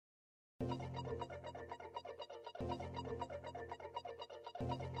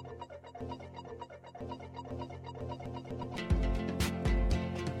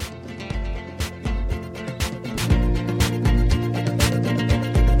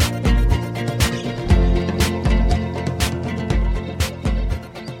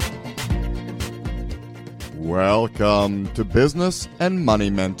Welcome to Business and Money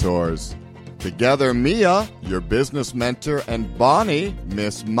Mentors. Together, Mia, your business mentor, and Bonnie,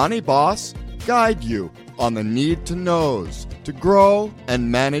 Miss Money Boss, guide you on the need-to-knows to grow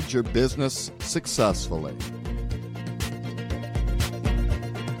and manage your business successfully.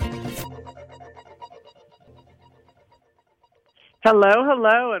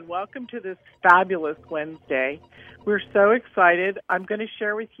 Hello, and welcome to this fabulous Wednesday. We're so excited. I'm going to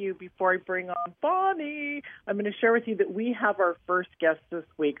share with you, before I bring on Bonnie, I'm going to share with you that we have our first guest this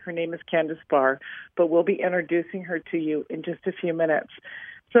week. Her name is Candice Bar, but we'll be introducing her to you in just a few minutes.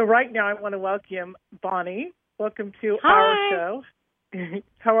 So right now I want to welcome Bonnie. Welcome to our show.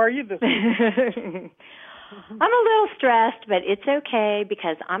 How are you this week? I'm a little stressed, but it's okay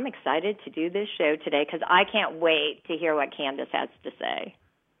because I'm excited to do this show today because I can't wait to hear what Candice has to say.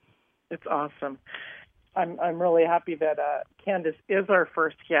 It's awesome. I'm really happy that Candice is our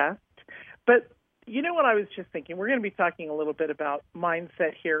first guest. But you know what I was just thinking? We're going to be talking a little bit about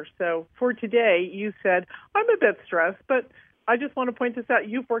mindset here. So for today, you said, I'm a bit stressed, but I just want to point this out.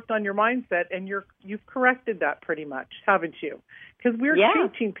 You've worked on your mindset, and you've corrected that pretty much, haven't you? Because we're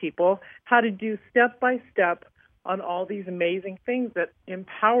teaching people how to do step-by-step on all these amazing things that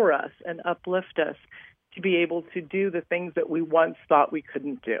empower us and uplift us to be able to do the things that we once thought we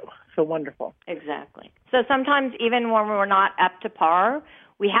couldn't do. So wonderful. Exactly. So sometimes even when we're not up to par,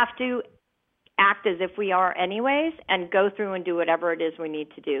 we have to act as if we are anyways and go through and do whatever it is we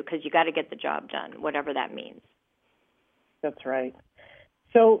need to do because you got to get the job done, whatever that means. That's right.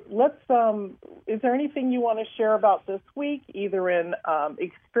 So let's, is there anything you want to share about this week, either in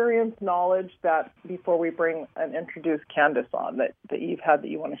experience, knowledge, that before we bring and introduce Candice on, that you've had that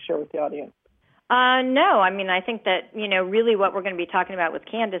you want to share with the audience? No, I mean, I think that, really what we're going to be talking about with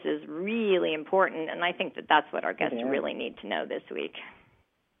Candice is really important, and I think that that's what our guests really need to know this week.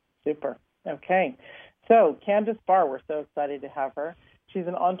 Super. Okay. So Candice Bar, we're so excited to have her. She's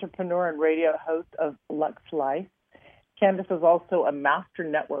an entrepreneur and radio host of Lux Life. Candice is also a master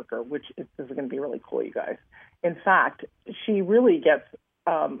networker, which is going to be really cool, you guys. In fact, she really gets,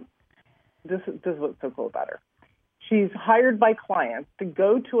 this is what's so cool about her. She's hired by clients to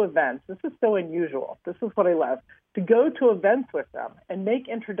go to events. This is so unusual. This is what I love. To go to events with them and make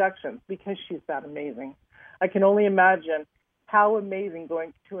introductions because she's that amazing. I can only imagine how amazing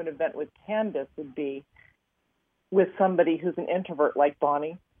going to an event with Candice would be with somebody who's an introvert like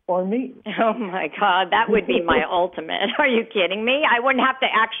Bonnie or me. Oh, my God. That would be my ultimate. Are you kidding me? I wouldn't have to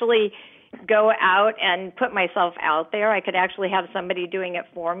actually go out and put myself out there. I could actually have somebody doing it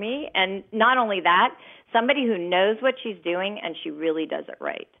for me. And not only that, somebody who knows what she's doing and she really does it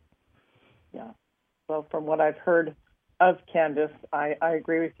right. Yeah. Well, from what I've heard of Candice, I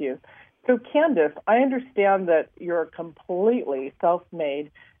agree with you. So, Candice, I understand that you're completely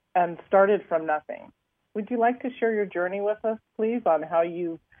self-made and started from nothing. Would you like to share your journey with us, please, on how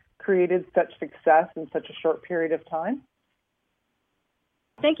you created such success in such a short period of time?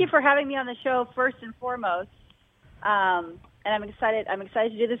 Thank you for having me on the show, first and foremost. And I'm excited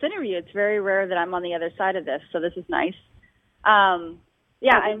to do this interview. It's very rare that I'm on the other side of this, so this is nice. I'm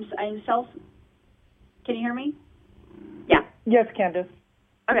Can you hear me? Yeah. Yes, Candice.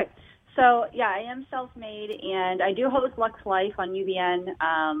 Okay. So, I am self-made, and I do host Lux Life on UBN,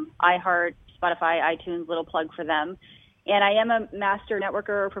 iHeart, Spotify, iTunes, little plug for them. And I am a master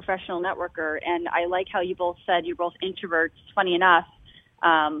networker, professional networker, and I like how you both said you're both introverts. Funny enough,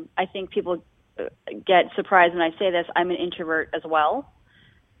 I think people get surprised when I say this. I'm an introvert as well.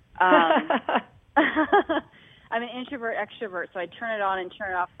 I'm an introvert extrovert, so I turn it on and turn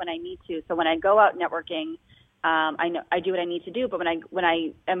it off when I need to. So when I go out networking, I know I do what I need to do. But when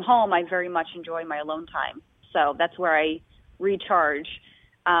I am home, I very much enjoy my alone time. So that's where I recharge.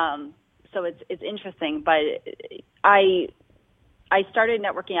 So it's interesting. But I started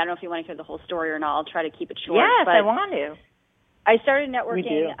networking. I don't know if you want to hear the whole story or not. I'll try to keep it short. Yes, but I want to. I started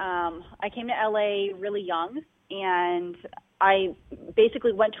networking. I came to LA really young, and I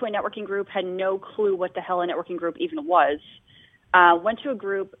basically went to a networking group, had no clue what the hell a networking group even was. Went to a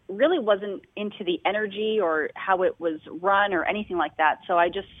group, really wasn't into the energy or how it was run or anything like that. So I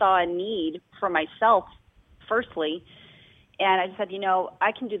just saw a need for myself, firstly, and I just said,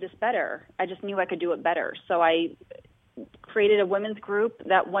 I can do this better. I just knew I could do it better. So I created a women's group.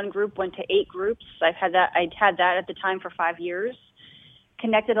 That one group went to 8 groups. I'd had that at the time for 5 years.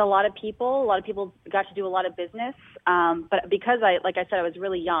 Connected a lot of people. A lot of people got to do a lot of business. But because like I said, I was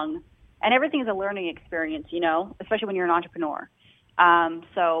really young, and everything is a learning experience, especially when you're an entrepreneur.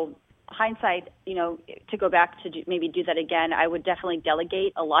 So hindsight, to go back to maybe do that again, I would definitely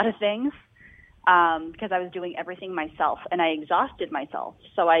delegate a lot of things because I was doing everything myself, and I exhausted myself.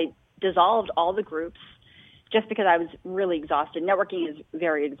 So I dissolved all the groups, just because I was really exhausted. Networking is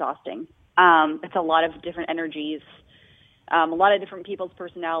very exhausting. It's a lot of different energies, a lot of different people's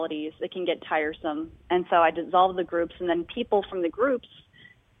personalities. It can get tiresome. And so I dissolved the groups, and then people from the groups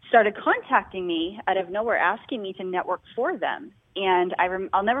started contacting me out of nowhere, asking me to network for them. And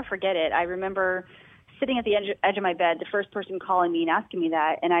I'll never forget it. I remember sitting at the edge of my bed, the first person calling me and asking me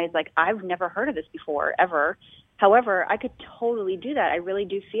that, and I was like, I've never heard of this before, ever. However, I could totally do that. I really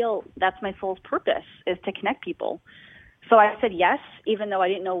do feel that's my soul's purpose, is to connect people. So I said yes, even though I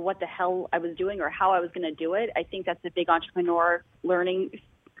didn't know what the hell I was doing or how I was going to do it. I think that's a big entrepreneur learning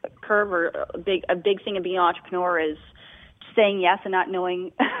curve, or a big thing of being an entrepreneur is saying yes and not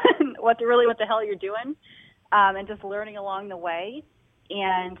knowing what the hell you're doing, and just learning along the way.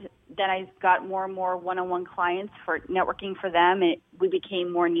 And then I got more and more one-on-one clients for networking for them. We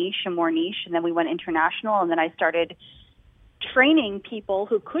became more niche, and then we went international, and then I started training people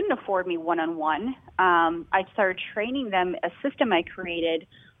who couldn't afford me one-on-one. I started training them a system I created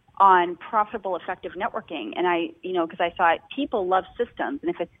on profitable, effective networking. And because I thought people love systems,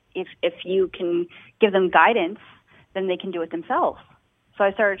 and if you can give them guidance, then they can do it themselves. So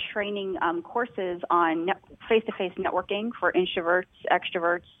I started training courses on face-to-face networking for introverts,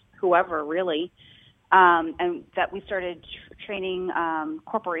 extroverts, whoever really, and that we started training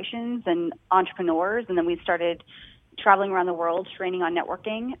corporations and entrepreneurs, and then we started traveling around the world training on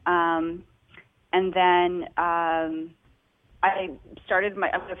networking. And then I started I'm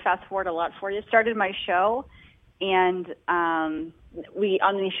going to fast forward a lot for you, started my show, and on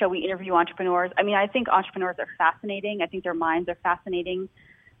the show we interview entrepreneurs. I mean, I think entrepreneurs are fascinating. I think their minds are fascinating.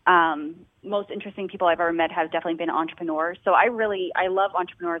 Most interesting people I've ever met have definitely been entrepreneurs. So I love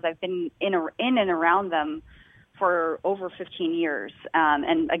entrepreneurs. I've been in and around them for over 15 years.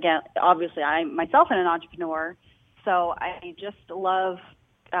 And again, obviously I myself am an entrepreneur. So I just love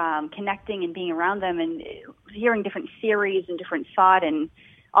connecting and being around them and hearing different theories and different thought and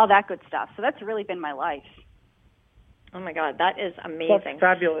all that good stuff. So that's really been my life. Oh, my God, that is amazing. That's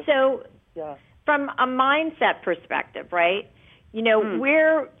fabulous. So yeah. From a mindset perspective, right,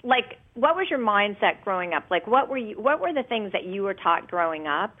 what was your mindset growing up? Like, what were the things that you were taught growing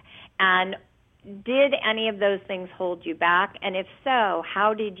up? And did any of those things hold you back? And if so,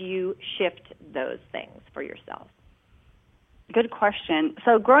 how did you shift those things for yourself? Good question.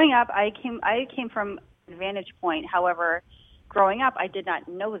 So growing up, I came from a vantage point. However, growing up, I did not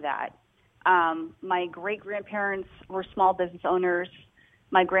know that. My great-grandparents were small business owners.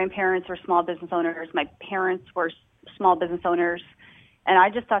 My grandparents were small business owners. My parents were small business owners. And I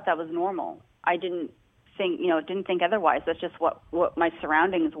just thought that was normal. I didn't think otherwise. That's just what my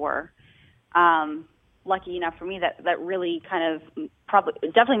surroundings were. Lucky enough for me that really kind of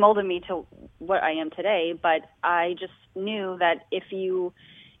definitely molded me to what I am today. But I just knew that if you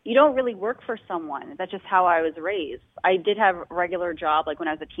don't really work for someone. That's just how I was raised. I did have a regular job, like when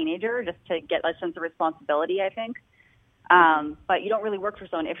I was a teenager, just to get a sense of responsibility, I think. But you don't really work for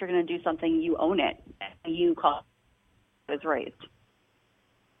someone. If you're going to do something, you own it. You call it. I was raised.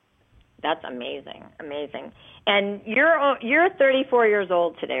 That's amazing. And you're 34 years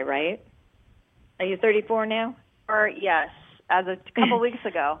old today, right? Are you 34 now? Yes, as a couple weeks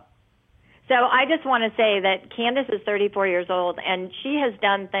ago. So I just want to say that Candice is 34 years old, and she has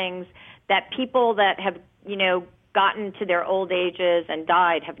done things that people that have, gotten to their old ages and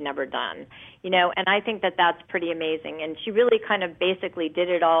died have never done, and I think that that's pretty amazing. And she really kind of basically did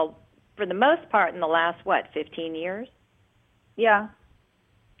it all, for the most part, in the last, 15 years? Yeah.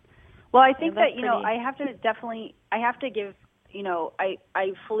 Well, I think that, I have to give,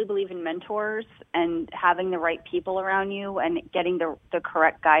 I fully believe in mentors and having the right people around you and getting the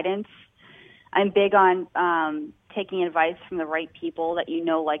correct guidance. I'm big on taking advice from the right people that you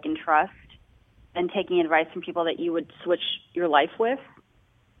know, like, and trust, and taking advice from people that you would switch your life with.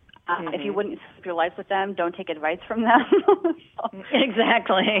 If you wouldn't switch your life with them, don't take advice from them.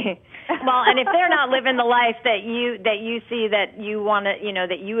 Exactly. Well, and if they're not living the life that you see that you want to,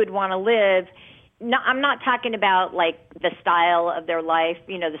 that you would want to live, no, I'm not talking about like the style of their life,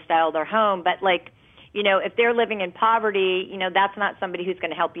 the style of their home, but like, if they're living in poverty, that's not somebody who's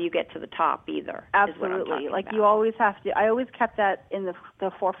going to help you get to the top either. Absolutely. Like about. You always have to, I always kept that in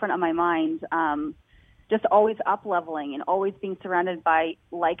the forefront of my mind. Just always up-leveling and always being surrounded by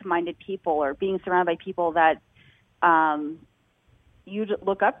like-minded people, or being surrounded by people that you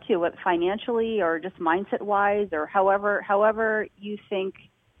look up to, financially or just mindset-wise, or however you think,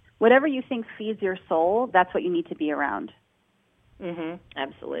 whatever you think feeds your soul, that's what you need to be around.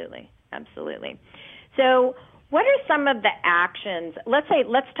 Absolutely. So what are some of the actions? Let's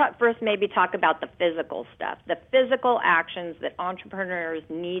talk about the physical stuff, the physical actions that entrepreneurs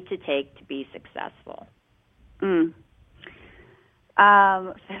need to take to be successful.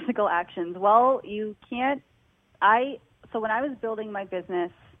 Physical actions. Well, you can't. So when I was building my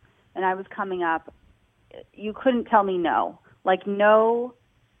business and I was coming up, you couldn't tell me no. Like, no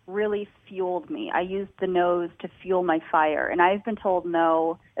really fueled me. I used the no's to fuel my fire. And I've been told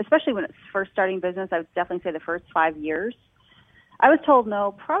no, especially when it's first starting business. I would definitely say the first 5 years. I was told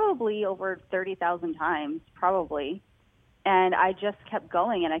no probably over 30,000 times, probably. And I just kept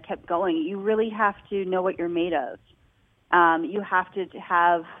going and I kept going. You really have to know what you're made of. You have to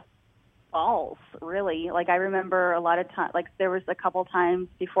have balls, really. Like, I remember a lot of times, like, there was a couple times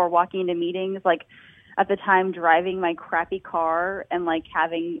before walking into meetings, like, at the time driving my crappy car and, like,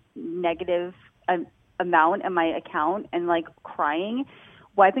 having negative amount in my account and, like, crying,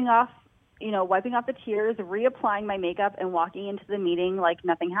 wiping off the tears, reapplying my makeup and walking into the meeting like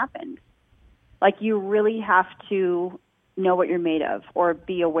nothing happened. Like, you really have to know what you're made of or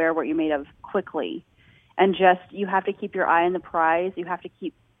be aware of what you're made of quickly. And just, you have to keep your eye on the prize. You have to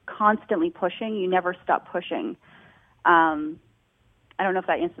keep constantly pushing. You never stop pushing. I don't know if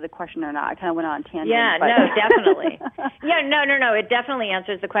that answered the question or not. I kind of went on a tangent. Yeah, but. No, definitely. Yeah, no. It definitely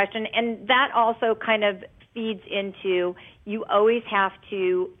answers the question. And that also kind of feeds into, you always have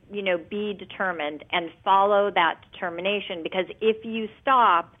to, be determined and follow that determination, because if you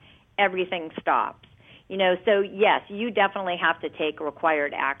stop, everything stops. So yes, you definitely have to take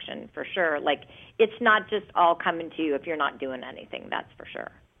required action for sure. Like, it's not just all coming to you if you're not doing anything, that's for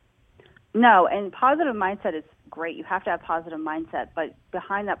sure. No, and positive mindset is great. You have to have positive mindset, but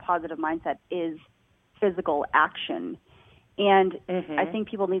behind that positive mindset is physical action. And I think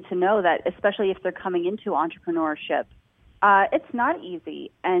people need to know that, especially if they're coming into entrepreneurship, it's not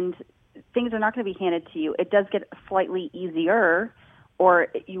easy, and things are not going to be handed to you. It does get slightly easier, or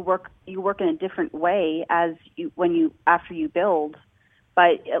you work in a different way after you build.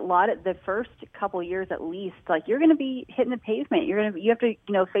 But a lot of the first couple of years, at least, like, you're going to be hitting the pavement. You have to,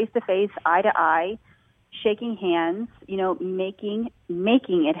 face to face, eye to eye, shaking hands,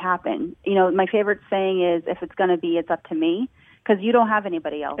 making it happen. My favorite saying is, if it's going to be, it's up to me, because you don't have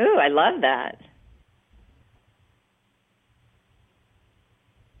anybody else. Ooh, I love that.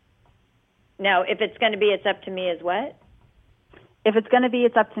 Now, if it's going to be, it's up to me is what? If it's going to be,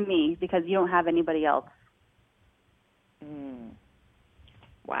 it's up to me, because you don't have anybody else.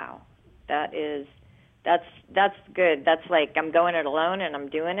 Wow. That's good. That's like, I'm going it alone and I'm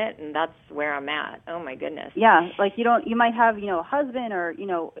doing it, and that's where I'm at. Oh my goodness. Yeah, like, you might have, a husband or,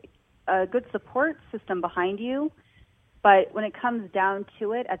 a good support system behind you, but when it comes down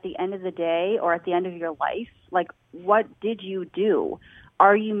to it, at the end of the day or at the end of your life, like, what did you do?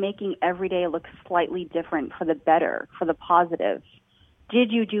 Are you making every day look slightly different for the better, for the positive?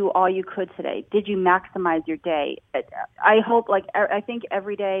 Did you do all you could today? Did you maximize your day? I think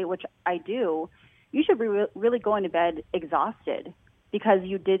every day, which I do, you should be really going to bed exhausted, because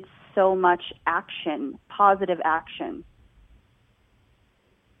you did so much action, positive action.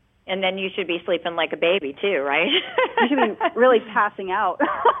 And then you should be sleeping like a baby too, right? You should be really passing out.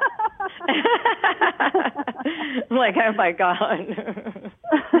 Like, oh my God.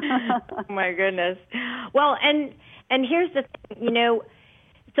 Oh my goodness. Well, and here's the thing,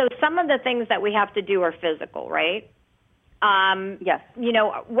 so some of the things that we have to do are physical, right? Yes.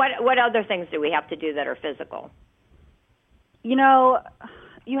 What other things do we have to do that are physical? You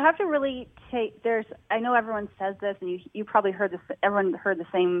have to really I know everyone says this, and you probably heard this, everyone heard the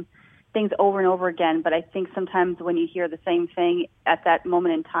same things over and over again, but I think sometimes when you hear the same thing at that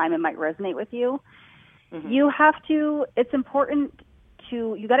moment in time, it might resonate with you. It's important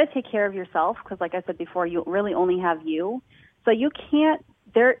you got to take care of yourself, because, like I said before, you really only have you. So you can't,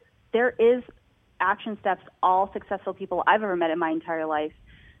 there is action steps all successful people I've ever met in my entire life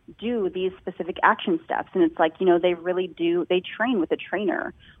do these specific action steps. And it's like, they really do, they train with a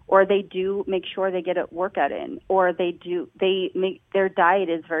trainer, or they do make sure they get a workout in, or their diet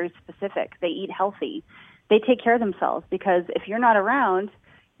is very specific. They eat healthy. They take care of themselves, because if you're not around,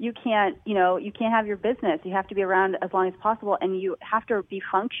 you can't have your business. You have to be around as long as possible, and you have to be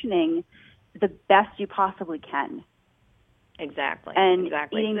functioning the best you possibly can. Exactly. And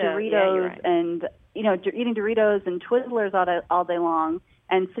exactly. Eating Doritos right. and eating Doritos and Twizzlers all day long,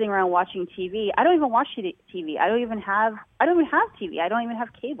 and sitting around watching TV. I don't even watch TV. I don't even have TV. I don't even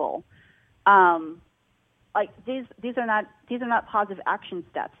have cable. These are not positive action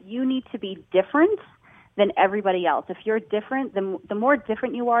steps. You need to be different than everybody else. If you're different, the more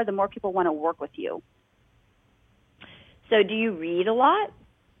different you are, the more people want to work with you. So do you read a lot?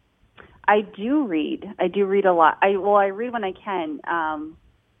 I do read. I do read a lot. I read when I can,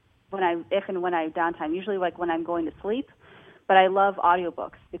 if and when I have downtime, usually like when I'm going to sleep. but I love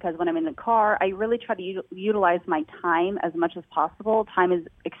audiobooks because when I'm in the car, I really try to utilize my time as much as possible. Time is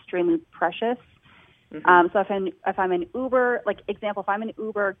extremely precious. So if I'm in Uber, like example, if I'm in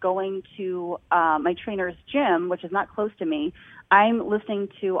Uber going to my trainer's gym, which is not close to me, I'm listening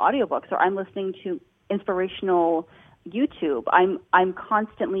to audiobooks or I'm listening to inspirational YouTube. I'm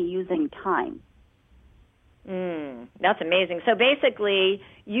constantly using time. That's amazing. So basically,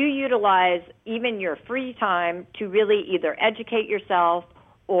 you utilize even your free time to really either educate yourself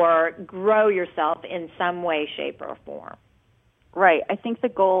or grow yourself in some way, shape, or form. Right. I think the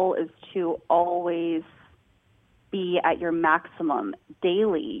goal is to always be at your maximum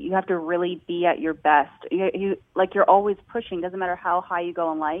daily. You have to really be at your best. You're always pushing. Doesn't matter how high you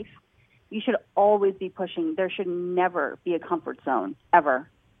go in life. You should always be pushing. There should never be a comfort zone, ever.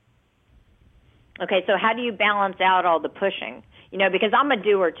 Okay, so how do you balance out all the pushing? Because I'm a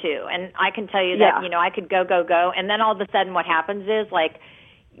doer too, and I can tell you that, I could go, and then all of a sudden what happens is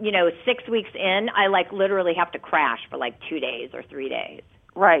 6 weeks in, I literally have to crash for 2 days or 3 days.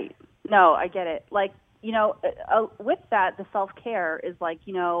 Right. No, I get it. With that, the self-care is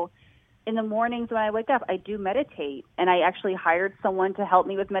in the mornings when I wake up, I do meditate, and I actually hired someone to help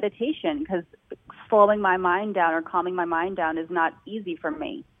me with meditation because slowing my mind down or calming my mind down is not easy for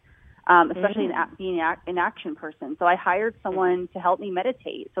me, especially being an action person. So I hired someone to help me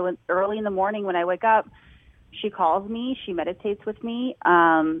meditate. So early in the morning when I wake up, she calls me, she meditates with me,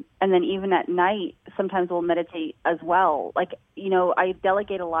 and then even at night, sometimes we'll meditate as well. I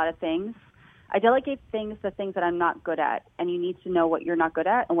delegate a lot of things. I delegate the things that I'm not good at, and you need to know what you're not good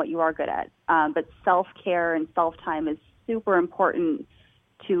at and what you are good at. But self-care and self-time is super important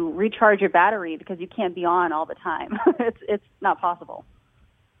to recharge your battery because you can't be on all the time. It's not possible.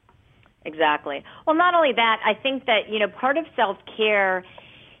 Exactly. Well, not only that, I think that, part of self-care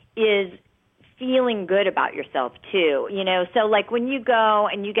is feeling good about yourself too, so when you go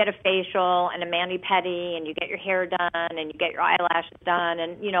and you get a facial and a mani-pedi and you get your hair done and you get your eyelashes done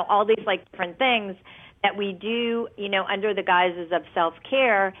and, all these different things that we do, under the guises of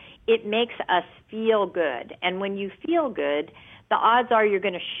self-care, it makes us feel good. And when you feel good, the odds are you're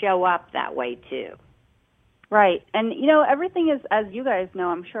going to show up that way too. Right. And, everything is, as you guys know,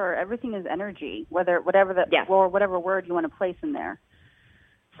 I'm sure, everything is energy, whatever word you want to place in there.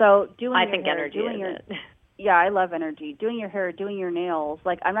 So energy is it. Yeah, I love energy. Doing your hair, doing your nails.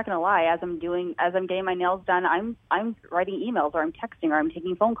 I'm not going to lie, as I'm getting my nails done, I'm writing emails or I'm texting or I'm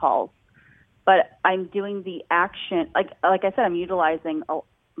taking phone calls. But I'm doing the action. Like I said, I'm utilizing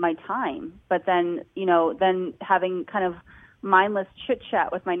my time. But then, then having kind of mindless chit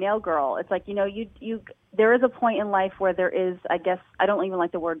chat with my nail girl. It's there is a point in life where there is, I guess, I don't even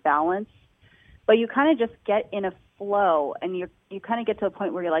like the word balance, but you kind of just get in a flow and you kind of get to a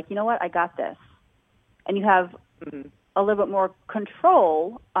point where you're like, you know what, I got this. And you have a little bit more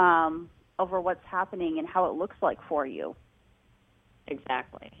control over what's happening and how it looks like for you.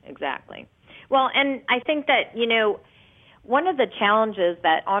 Exactly. Well, and I think that, one of the challenges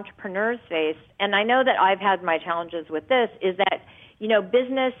that entrepreneurs face, and I know that I've had my challenges with this, is that,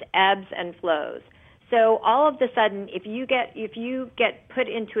 business ebbs and flows. So all of a sudden, if you get put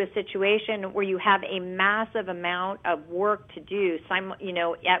into a situation where you have a massive amount of work to do,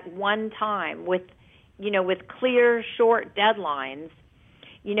 at one time with clear, short deadlines,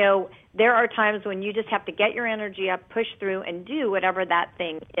 there are times when you just have to get your energy up, push through, and do whatever that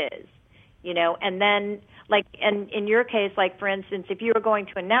thing is, and then, and in your case, for instance, if you were going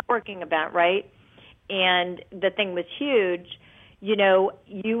to a networking event, right, and the thing was huge,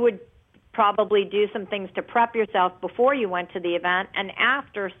 you would probably do some things to prep yourself before you went to the event and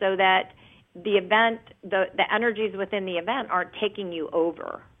after so that the event, the energies within the event aren't taking you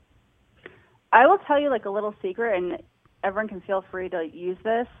over. I will tell you a little secret, and everyone can feel free to use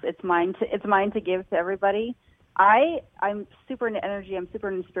this. It's mine to give to everybody. I'm super into energy. I'm super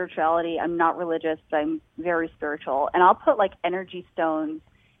into spirituality. I'm not religious, but I'm very spiritual. And I'll put energy stones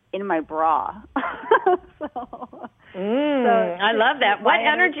in my bra. I love that. What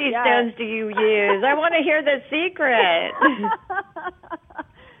energy stones do you use? I want to hear the secret.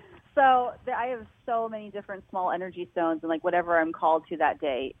 So I have so many different small energy stones and whatever I'm called to that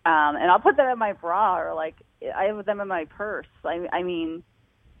day. And I'll put them in my bra or I have them in my purse. I mean,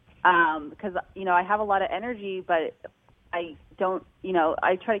 because, I have a lot of energy, but I don't,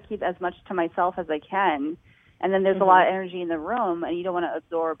 I try to keep as much to myself as I can. And then there's a lot of energy in the room, and you don't want to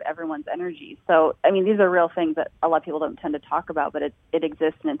absorb everyone's energy. So, I mean, these are real things that a lot of people don't tend to talk about, but it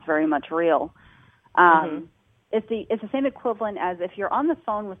exists, and it's very much real. It's the same equivalent as if you're on the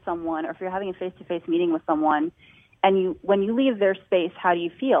phone with someone or if you're having a face-to-face meeting with someone, and when you leave their space, how do you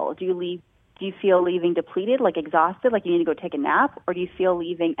feel? Do you leave do you feel leaving depleted, like exhausted, like you need to go take a nap? Or do you feel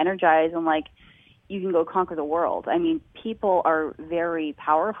leaving energized and like you can go conquer the world? I mean, people are very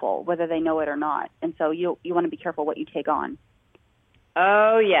powerful, whether they know it or not. And so you want to be careful what you take on.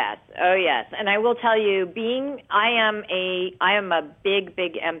 Oh yes. And I will tell you, I am a big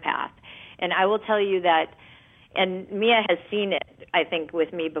empath, and I will tell you that, and Mia has seen it, I think,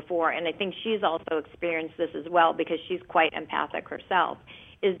 with me before, and I think she's also experienced this as well because she's quite empathic herself,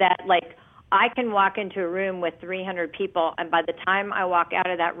 is that like I can walk into a room with 300 people, and by the time I walk out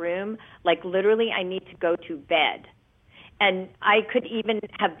of that room, like literally I need to go to bed. And I could even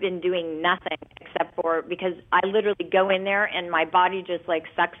have been doing nothing except for, because I literally go in there and my body just like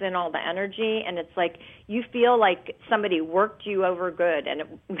sucks in all the energy, and it's like you feel like somebody worked you over good, and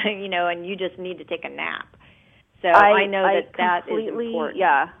and you just need to take a nap. So I know that is important.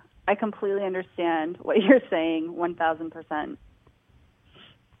 Yeah, I completely understand what you're saying, 1,000%.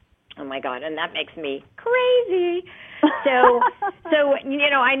 Oh my God, and that makes me crazy. So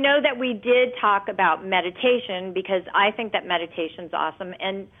I know that we did talk about meditation because I think that meditation's awesome.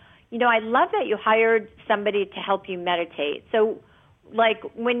 And, I love that you hired somebody to help you meditate. So, like,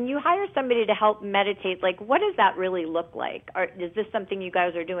 when you hire somebody to help meditate, like, what does that really look like? Is this something you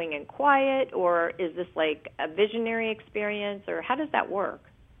guys are doing in quiet, or is this like a visionary experience, or how does that work?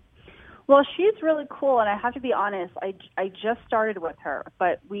 Well, she's really cool, and I have to be honest, I just started with her,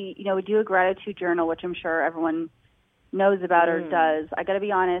 but we do a gratitude journal, which I'm sure everyone knows about or does. I got to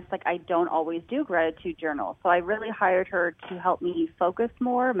be honest, like I don't always do gratitude journals, so I really hired her to help me focus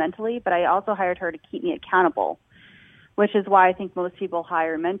more mentally, but I also hired her to keep me accountable, which is why I think most people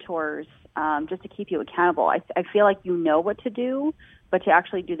hire mentors just to keep you accountable. I feel like you know what to do, but to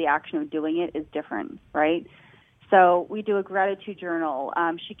actually do the action of doing it is different, right? So we do a gratitude journal.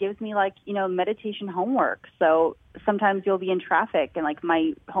 She gives me meditation homework. So sometimes you'll be in traffic, and like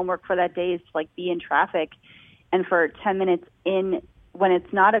my homework for that day is to like be in traffic, and for 10 minutes when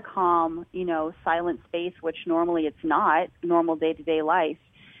it's not a calm, silent space, which normally it's not, normal day-to-day life,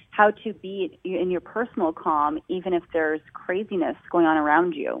 how to be in your personal calm, even if there's craziness going on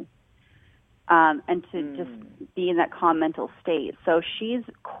around you, and to just be in that calm mental state. So she's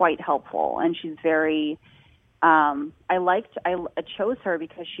quite helpful, and she's very... I chose her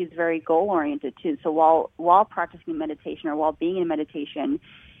because she's very goal-oriented too. So while practicing meditation or while being in meditation,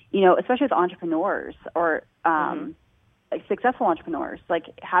 especially with entrepreneurs or like successful entrepreneurs, like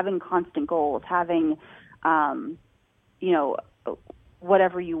having constant goals, having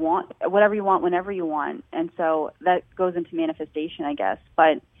whatever you want, whenever you want, and so that goes into manifestation, I guess.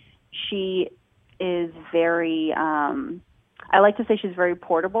 But she is very. I like to say she's very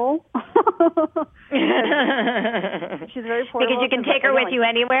portable. She's very portable because you can take her with you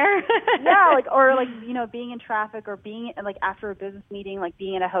anywhere. Yeah, or being in traffic, or being after a business meeting, like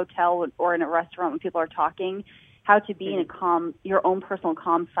being in a hotel or in a restaurant when people are talking, how to be in a calm, your own personal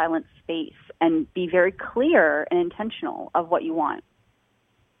calm, silent space, and be very clear and intentional of what you want.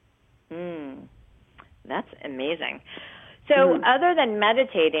 That's amazing. So other than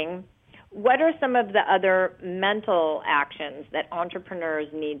meditating, what are some of the other mental actions that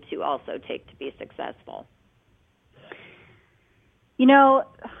entrepreneurs need to also take to be successful?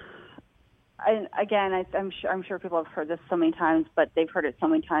 I'm sure people have heard this so many times, but they've heard it so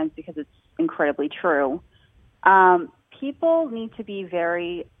many times because it's incredibly true. People need to be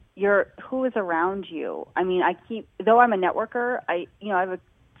who is around you. I mean, though I'm a networker, I have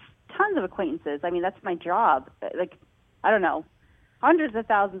tons of acquaintances. I mean, that's my job. Like, I don't know, hundreds of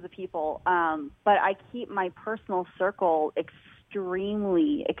thousands of people, but I keep my personal circle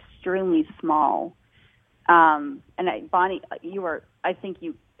extremely, extremely small. And Bonnie, I think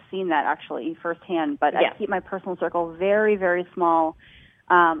you've seen that actually firsthand, but I keep my personal circle very, very small.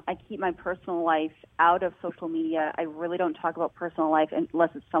 I keep my personal life out of social media. I really don't talk about personal life unless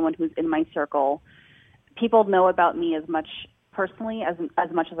it's someone who's in my circle. People know about me as much personally as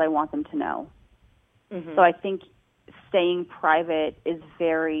much as I want them to know. Mm-hmm. So I think staying private is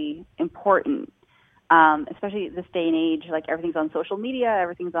very important, especially this day and age. Like, everything's on social media,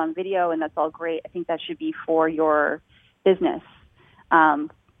 everything's on video, and that's all great. I think that should be for your business.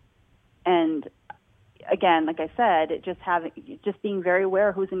 And again, like I said, just being very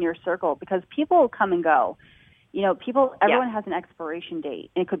aware who's in your circle, because people come and go. Everyone has an expiration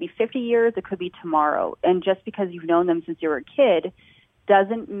date, and it could be 50 years, it could be tomorrow. And just because you've known them since you were a kid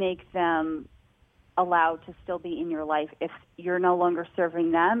doesn't make them allowed to still be in your life if you're no longer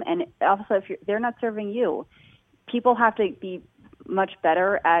serving them, and also if they're not serving you. People have to be much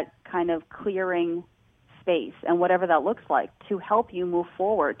better at kind of clearing space, and whatever that looks like, to help you move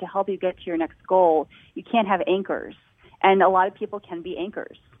forward, to help you get to your next goal. You can't have anchors, and a lot of people can be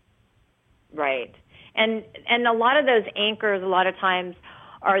anchors. Right. And a lot of those anchors, a lot of times,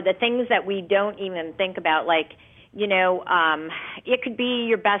 are the things that we don't even think about, like, it could be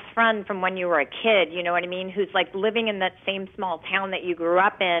your best friend from when you were a kid, you know what I mean, who's like living in that same small town that you grew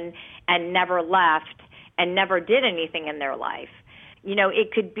up in and never left and never did anything in their life.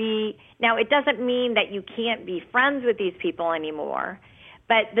 It could be, now it doesn't mean that you can't be friends with these people anymore,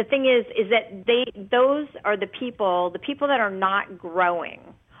 but the thing is that those are the people that are not growing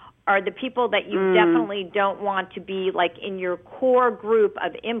are the people that you definitely don't want to be like in your core group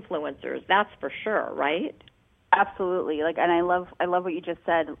of influencers. That's for sure, right? Absolutely. And I love what you just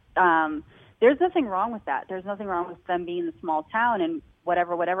said. There's nothing wrong with that. There's nothing wrong with them being in a small town and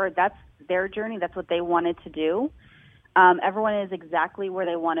whatever. That's their journey. That's what they wanted to do. Everyone is exactly where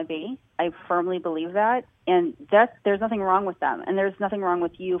they want to be. I firmly believe that. And there's nothing wrong with them. And there's nothing wrong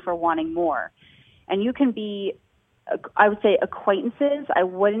with you for wanting more. And you can be, I would say, acquaintances. I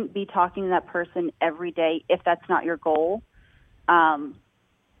wouldn't be talking to that person every day if that's not your goal.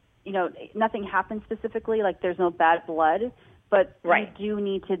 Nothing happens specifically, like there's no bad blood, but right. You do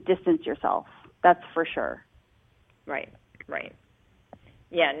need to distance yourself. That's for sure. Right.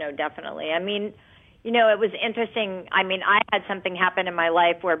 Yeah, no, definitely. I mean, it was interesting. I mean, I had something happen in my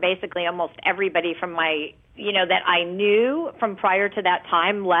life where basically almost everybody from my, that I knew from prior to that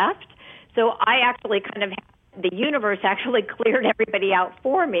time left. So I actually the universe actually cleared everybody out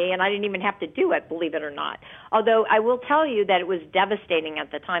for me, and I didn't even have to do it, believe it or not. Although I will tell you that it was devastating at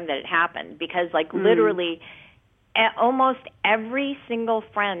the time that it happened because, literally, almost every single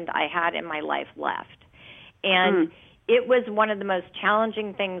friend I had in my life left. And it was one of the most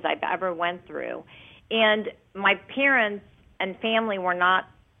challenging things I've ever went through. And my parents and family were not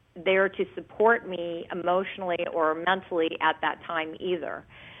there to support me emotionally or mentally at that time either.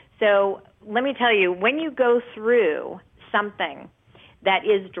 So let me tell you, when you go through something that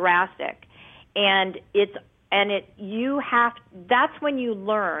is drastic, that's when you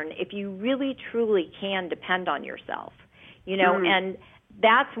learn if you really truly can depend on yourself, and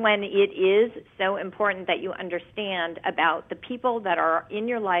that's when it is so important that you understand about the people that are in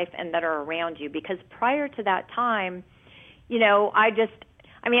your life and that are around you, because prior to that time,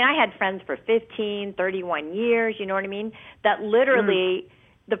 I had friends for 15, 31 years, you know what I mean, that literally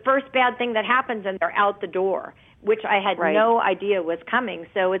the first bad thing that happens and they're out the door, which I had no idea was coming.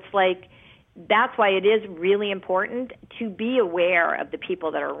 So it's like, that's why it is really important to be aware of the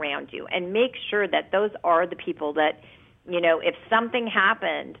people that are around you and make sure that those are the people that, if something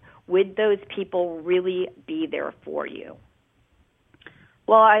happened, would those people really be there for you?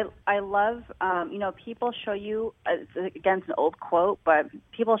 Well, I love, people show you, again, it's an old quote, but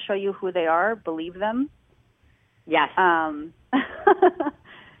people show you who they are, believe them. Yes.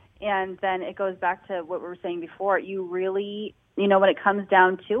 And then it goes back to what we were saying before. You really, when it comes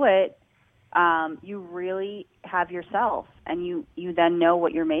down to it, you really have yourself, and you then know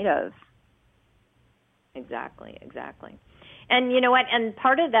what you're made of. Exactly. And you know what? And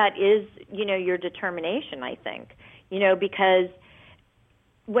part of that is, your determination, I think, because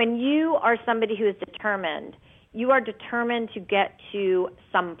when you are somebody who is determined, you are determined to get to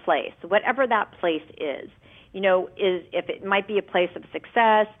some place, whatever that place is. If it might be a place of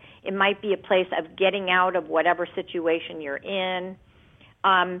success, it might be a place of getting out of whatever situation you're in.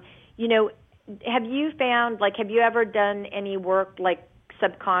 Have you found, have you ever done any work like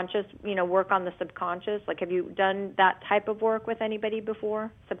subconscious, work on the subconscious? Have you done that type of work with anybody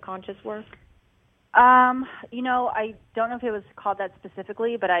before, subconscious work? I don't know if it was called that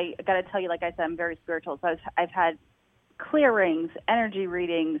specifically, but I got to tell you, like I said, I'm very spiritual. So I've had clearings, energy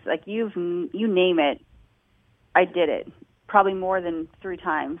readings, you name it. I did it probably more than 3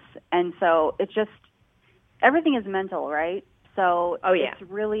 times. And so it's just, everything is mental, right? So It's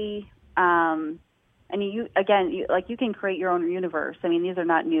really, and you can create your own universe. I mean, these are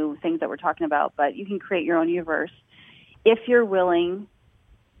not new things that we're talking about, but you can create your own universe if you're willing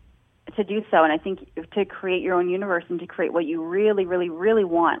to do so. And I think to create your own universe and to create what you really, really, really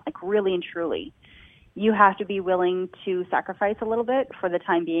want, really and truly, you have to be willing to sacrifice a little bit for the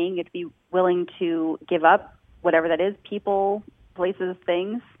time being. You have to be willing to give up whatever that is, people, places,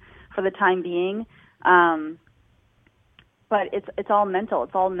 things, for the time being. But it's all mental.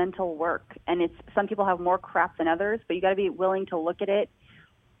 It's all mental work. And some people have more crap than others, but you got to be willing to look at it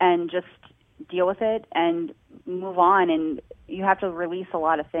and just deal with it and move on. And you have to release a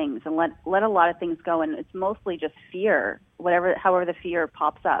lot of things and let a lot of things go. And it's mostly just fear, however the fear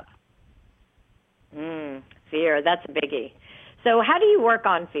pops up. Fear, that's a biggie. So how do you work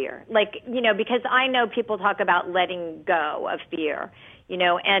on fear? Because I know people talk about letting go of fear,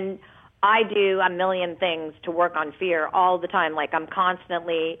 and I do a million things to work on fear all the time. I'm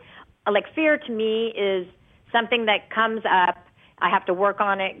constantly like fear to me is something that comes up. I have to work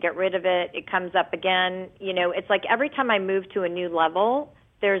on it, get rid of it. It comes up again. You know, it's like every time I move to a new level,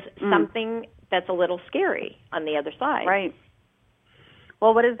 there's something that's a little scary on the other side. Right.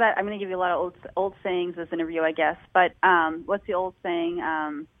 Well, what is that? I'm going to give you a lot of old sayings this interview, I guess. But what's the old saying?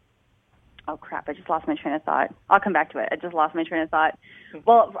 Oh, crap, I just lost my train of thought. I'll come back to it. I just lost my train of thought.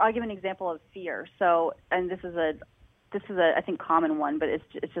 Well, I'll give an example of fear. So, and this is a I think common one, but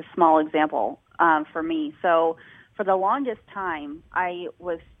it's a small example for me. So, for the longest time, I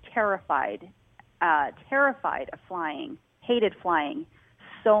was terrified of flying, hated flying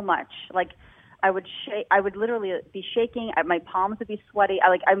so much. Like, I would literally be shaking. My palms would be sweaty.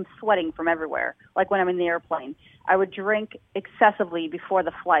 I'm sweating from everywhere. Like when I'm in the airplane, I would drink excessively before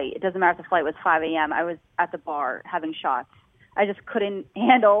the flight. It doesn't matter if the flight was 5 a.m. I was at the bar having shots. I just couldn't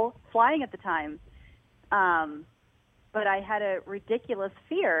handle flying at the time. But I had a ridiculous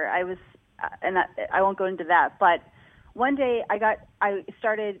fear. I won't go into that. But one day I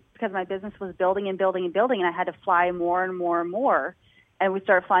started, because my business was building and building and building, and I had to fly more and more and more. And we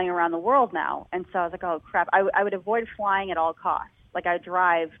started flying around the world now. And so I was like, oh, crap. I would avoid flying at all costs. Like, I would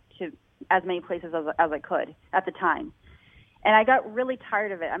drive to as many places as I could at the time. And I got really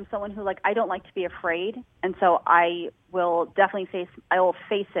tired of it. I'm someone who, I don't like to be afraid. And so I will definitely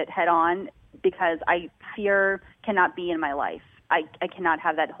face it head on, because fear cannot be in my life. I cannot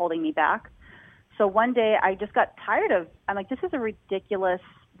have that holding me back. So one day I just got tired I'm like, this is ridiculous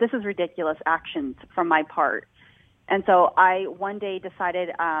actions from my part. And so I one day decided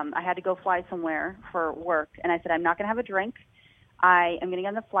I had to go fly somewhere for work, and I said, I'm not going to have a drink. I am going to get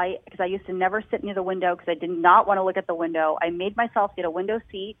on the flight, because I used to never sit near the window because I did not want to look at the window. I made myself get a window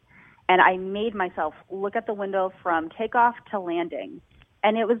seat, and I made myself look at the window from takeoff to landing.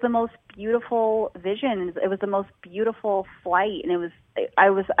 And it was the most beautiful vision. It was the most beautiful flight. And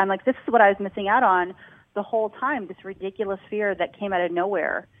I'm like, this is what I was missing out on the whole time, this ridiculous fear that came out of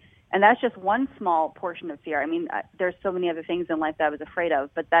nowhere. And that's just one small portion of fear. I mean, there's so many other things in life that I was afraid of,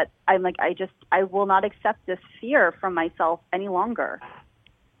 but I'm like, I will not accept this fear from myself any longer.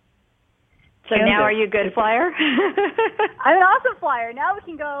 So now are you a good flyer? I'm an awesome flyer. Now we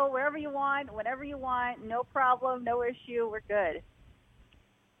can go wherever you want, whenever you want, no problem, no issue, we're good.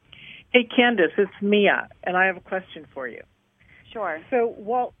 Hey, Candice, it's Mia, and I have a question for you. Sure. So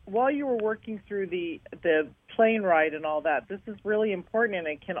while you were working through the plane ride and all that, this is really important, and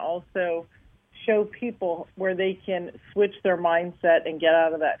it can also show people where they can switch their mindset and get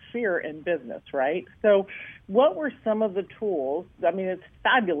out of that fear in business, right? So what were some of the tools? I mean, it's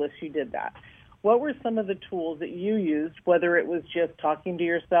fabulous you did that. What were some of the tools that you used, whether it was just talking to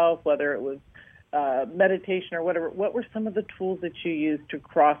yourself, whether it was meditation or whatever? What were some of the tools that you used to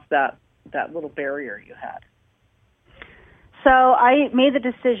cross that little barrier you had? So I made the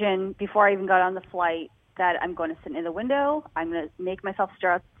decision before I even got on the flight that I'm going to sit in the window. I'm going to make myself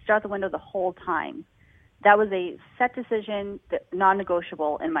stare out the window the whole time. That was a set decision,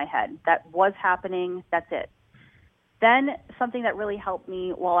 non-negotiable in my head. That was happening. That's it. Then something that really helped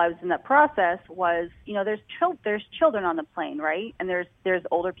me while I was in that process was, there's children on the plane, right? And there's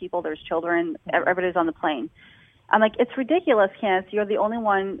older people, there's children, everybody's on the plane. I'm like, it's ridiculous, Candice. You're the only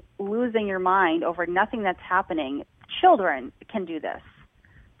one losing your mind over nothing that's happening. Children can do this.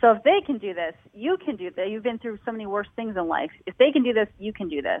 So if they can do this, you can do this. You've been through so many worse things in life. If they can do this, you can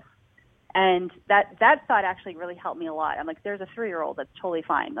do this. And that thought actually really helped me a lot. I'm like, there's a 3-year-old that's totally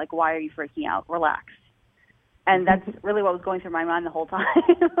fine. Like, why are you freaking out? Relax. And that's really what was going through my mind the whole time.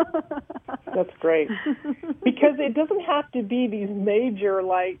 That's great. Because it doesn't have to be these major,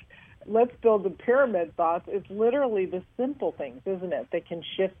 let's build a pyramid thoughts. It's literally the simple things, isn't it, that can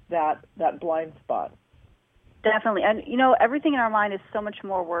shift that blind spot. Definitely. And, everything in our mind is so much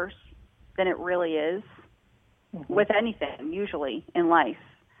more worse than it really is with anything, usually, in life.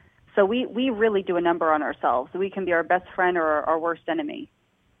 So we really do a number on ourselves. We can be our best friend or our worst enemy.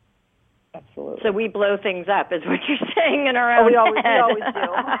 Absolutely. So we blow things up, is what you're saying, in our own we head. always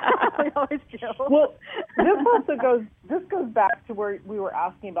do. We always do. Well, this goes back to where we were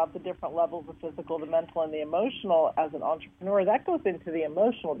asking about the different levels of physical, the mental, and the emotional as an entrepreneur. That goes into the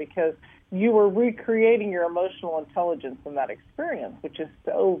emotional, because you were recreating your emotional intelligence in that experience, which is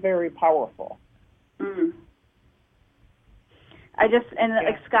so very powerful. Mm-hmm.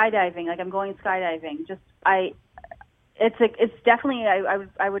 Skydiving, I'm going skydiving. It's definitely,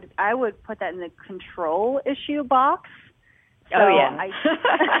 I would put that in the control issue box. So yeah.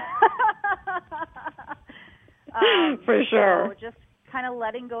 For sure. So just kind of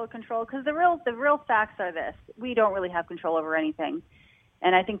letting go of control, because the real facts are this: we don't really have control over anything.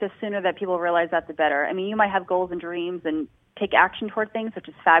 And I think the sooner that people realize that, the better. I mean, you might have goals and dreams and take action toward things, which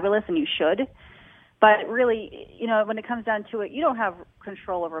is fabulous, and you should. But really, when it comes down to it, you don't have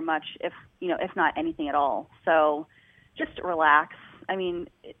control over much, if not anything at all. So just relax. I mean,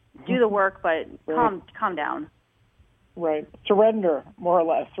 do the work, but calm down. Right. Surrender, more or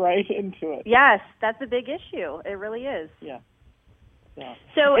less, right, into it. Yes, that's a big issue. It really is. Yeah.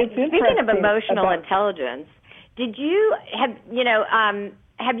 So speaking of emotional intelligence, did you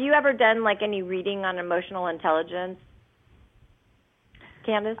have you ever done like any reading on emotional intelligence,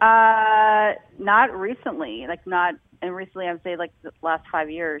 Candice? Not recently. And recently I would say like the last 5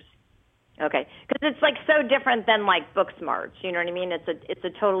 years. Okay, because it's like so different than like book smarts. You know what I mean? It's a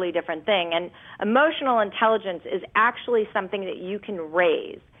totally different thing. And emotional intelligence is actually something that you can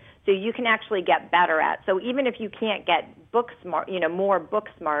raise, so you can actually get better at. So even if you can't get book smart, more book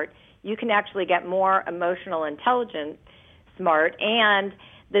smart, you can actually get more emotional intelligence smart. And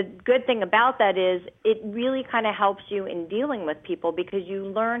the good thing about that is it really kind of helps you in dealing with people, because you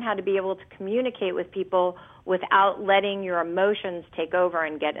learn how to be able to communicate with people without letting your emotions take over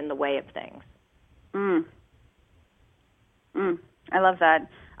and get in the way of things. I love that.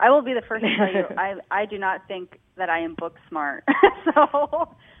 I will be the first to tell you, I do not think that I am book smart. So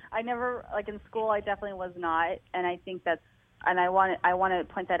I never, like in school, I definitely was not. And I think I want to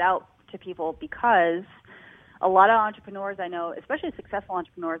point that out to people, because a lot of entrepreneurs I know, especially successful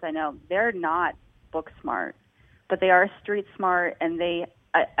entrepreneurs I know, they're not book smart, but they are street smart, and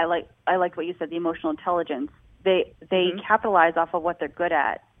I like what you said, the emotional intelligence. They capitalize off of what they're good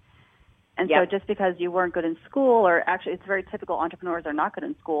at. And so just because you weren't good in school, or actually it's very typical, entrepreneurs are not good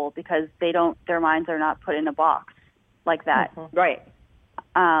in school because their minds are not put in a box like that. Right.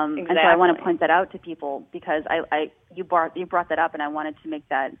 Exactly. And so I want to point that out to people, because you brought that up, and I wanted to make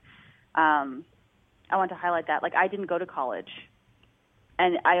that, I want to highlight that. Like, I didn't go to college,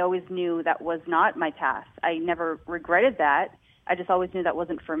 and I always knew that was not my path. I never regretted that. I just always knew that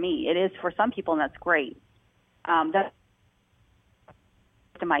wasn't for me. It is for some people, and that's great. That's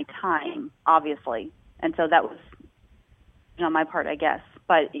to my time, obviously, and so that was on my part, I guess.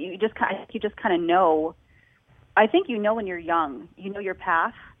 But you just kind of know. I think when you're young, you know your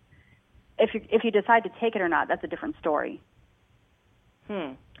path. If you decide to take it or not, that's a different story.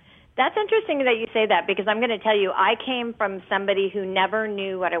 That's interesting that you say that, because I'm going to tell you, I came from somebody who never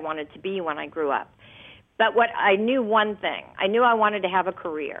knew what I wanted to be when I grew up. But what I knew one thing, I knew I wanted to have a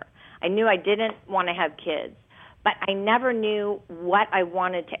career. I knew I didn't want to have kids, but I never knew what I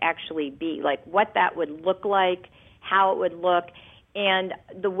wanted to actually be, like what that would look like, how it would look. And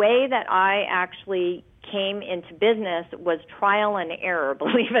the way that I actually came into business was trial and error,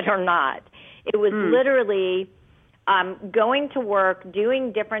 believe it or not. It was literally going to work,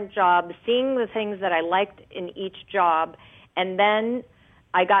 doing different jobs, seeing the things that I liked in each job, and then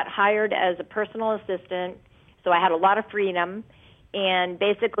I got hired as a personal assistant, so I had a lot of freedom, and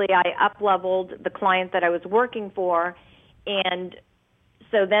basically I up-leveled the client that I was working for, and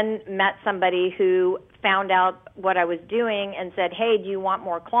so then met somebody who found out what I was doing and said, hey, do you want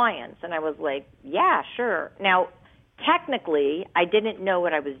more clients? And I was like, yeah, sure. Now, technically, I didn't know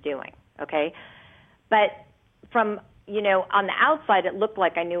what I was doing, okay? But from, on the outside, it looked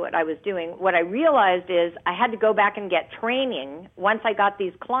like I knew what I was doing. What I realized is I had to go back and get training once I got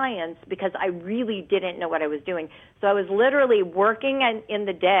these clients, because I really didn't know what I was doing. So I was literally working in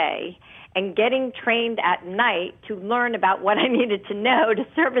the day and getting trained at night to learn about what I needed to know to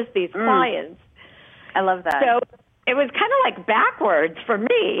service these clients. I love that. So it was kind of like backwards for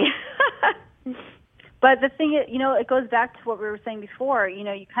me. But the thing is, it goes back to what we were saying before. You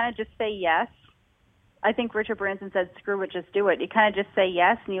kind of just say yes. I think Richard Branson said, screw it, just do it. You kind of just say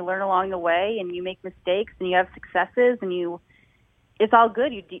yes, and you learn along the way, and you make mistakes, and you have successes, and it's all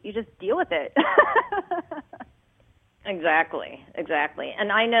good. You just deal with it. Exactly.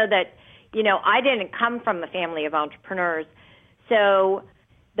 And I know that, I didn't come from a family of entrepreneurs. So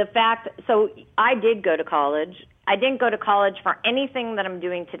I did go to college. I didn't go to college for anything that I'm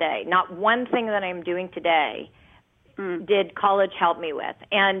doing today. Not one thing that I'm doing today did college help me with.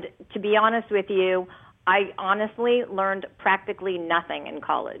 And to be honest with you, I honestly learned practically nothing in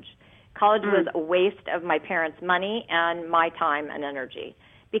college. College was a waste of my parents' money and my time and energy,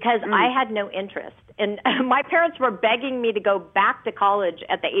 because I had no interest. And my parents were begging me to go back to college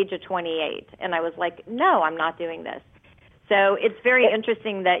at the age of 28. And I was like, no, I'm not doing this. So it's very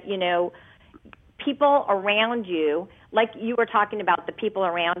interesting that, people around you, like you were talking about the people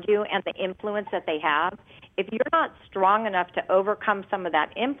around you and the influence that they have, if you're not strong enough to overcome some of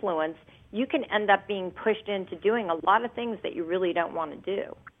that influence, you can end up being pushed into doing a lot of things that you really don't want to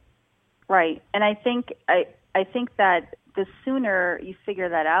do. Right. And I think that the sooner you figure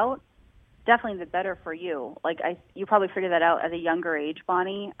that out, definitely the better for you. Like you probably figured that out at a younger age,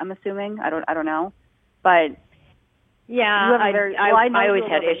 Bonnie. I'm assuming. I don't know, but yeah, I always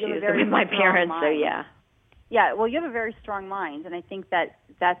had issues with my parents. So yeah. Yeah, well, you have a very strong mind, and I think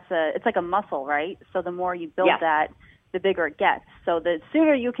it's like a muscle, right? So the more you build that, the bigger it gets. So the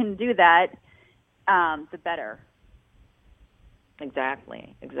sooner you can do that, the better.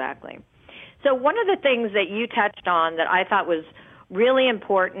 Exactly. So one of the things that you touched on that I thought was really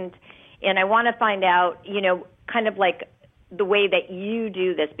important, and I want to find out, kind of like the way that you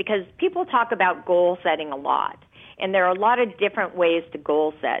do this, because people talk about goal setting a lot, and there are a lot of different ways to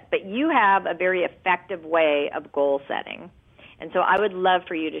goal set, but you have a very effective way of goal setting. And so I would love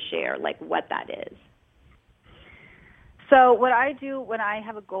for you to share, like, what that is. So what I do when I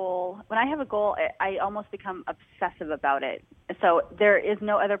have a goal, I almost become obsessive about it. So there is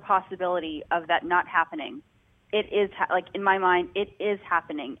no other possibility of that not happening. It is, in my mind, it is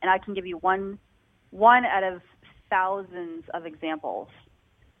happening. And I can give you one out of thousands of examples.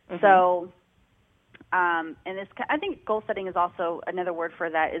 Mm-hmm. So, and this, I think goal setting is also another word for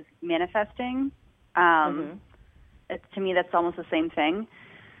that is manifesting. To me, that's almost the same thing.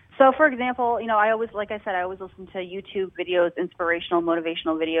 So, for example, I always listen to YouTube videos, inspirational,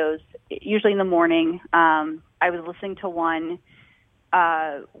 motivational videos, usually in the morning. I was listening to one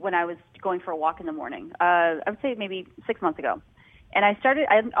when I was going for a walk in the morning. I would say maybe 6 months ago. And I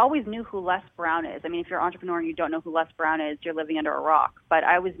always knew who Les Brown is. I mean, if you're an entrepreneur and you don't know who Les Brown is, you're living under a rock. But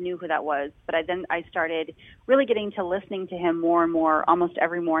I always knew who that was. But I started really getting to listening to him more and more almost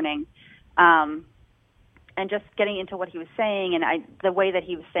every morning. And just getting into what he was saying and the way that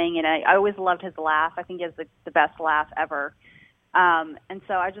he was saying it. I always loved his laugh. I think he has the best laugh ever. And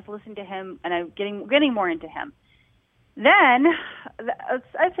so I just listened to him, and I'm getting more into him. Then,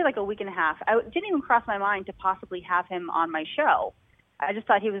 I'd say like a week and a half, I didn't even cross my mind to possibly have him on my show. I just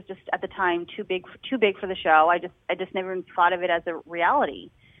thought he was just, at the time, too big for the show. I just never even thought of it as a reality.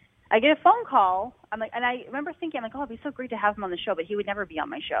 I get a phone call. And I remember thinking, oh, it'd be so great to have him on the show, but he would never be on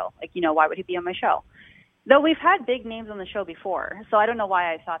my show. Why would he be on my show? Though we've had big names on the show before, so I don't know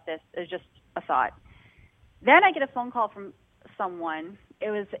why I thought this. It was just a thought. Then I get a phone call from someone. It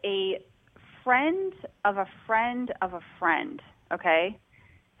was a friend of a friend of a friend, okay?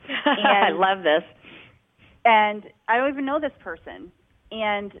 And, I love this. And I don't even know this person.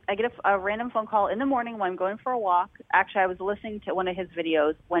 And I get a random phone call in the morning when I'm going for a walk. Actually, I was listening to one of his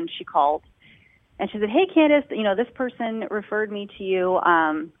videos when she called. And she said, hey, Candice, this person referred me to you.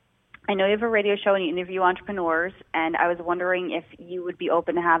 I know you have a radio show and you interview entrepreneurs, and I was wondering if you would be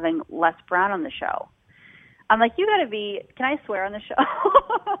open to having Les Brown on the show. I'm like, you got to be, can I swear on the show?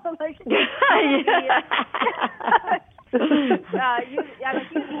 I'm like, you're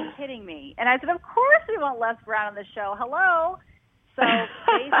kidding me. And I said, of course we want Les Brown on the show. Hello. So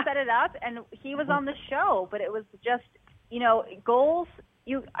they set it up, and he was on the show, but it was just, goals.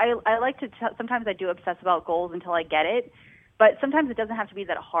 I like to sometimes I do obsess about goals until I get it. But sometimes it doesn't have to be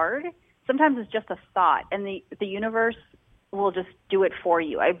that hard. Sometimes it's just a thought, and the universe will just do it for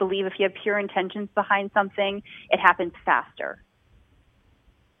you. I believe if you have pure intentions behind something, it happens faster.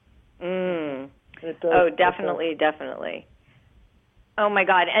 It does. Oh, definitely. Oh, my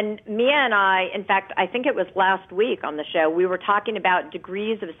God. And Mia and I, in fact, I think it was last week on the show, we were talking about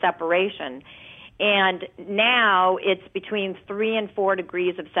degrees of separation. And now it's between 3 and 4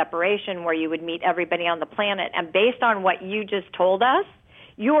 degrees of separation where you would meet everybody on the planet. And based on what you just told us,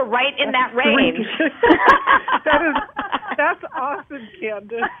 you were right in that range. That's awesome,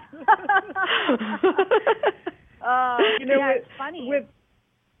 Candice. It's funny.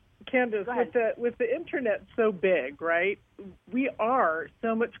 Candice, with the internet so big, right? We are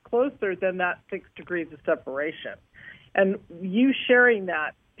so much closer than that 6 degrees of separation. And you sharing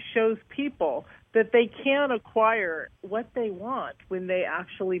that shows people that they can acquire what they want when they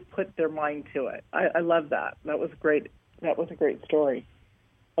actually put their mind to it. I love that. That was great. That was a great story.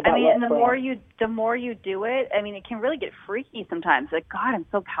 And the more you do it, it can really get freaky sometimes. Like, God, I'm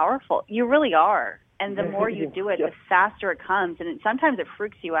so powerful. You really are. And the more you do it, the faster it comes. And sometimes it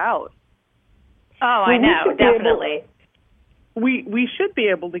freaks you out. Oh, I know, definitely. We should be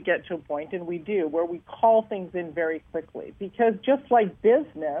able to get to a point, and we do, where we call things in very quickly. Because just like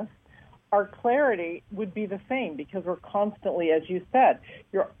business, our clarity would be the same, because we're constantly, as you said,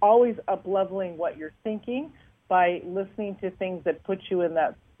 you're always up-leveling what you're thinking by listening to things that put you in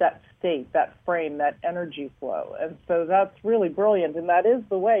that state, that frame, that energy flow. And so that's really brilliant, and that is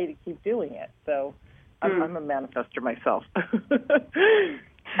the way to keep doing it. So I'm a manifestor myself.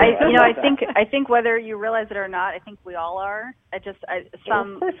 I think whether you realize it or not, I think we all are.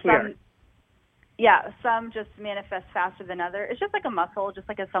 Yeah, some just manifest faster than others. It's just like a muscle, just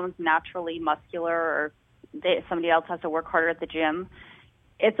like if someone's naturally muscular or somebody else has to work harder at the gym.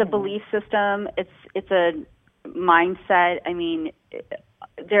 It's a belief system. It's a mindset. I mean,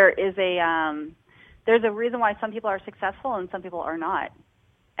 there's a reason why some people are successful and some people are not,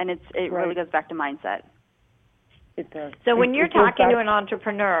 and it really goes back to mindset. It does. So when you're talking to an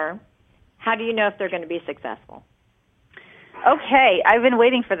entrepreneur, how do you know if they're going to be successful? Okay, I've been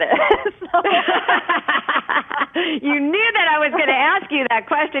waiting for this. You knew that I was going to ask you that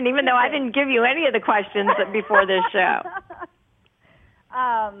question, even though I didn't give you any of the questions before this show.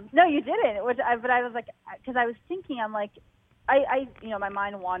 No, you didn't. But I was like, because I was thinking, I'm like, I my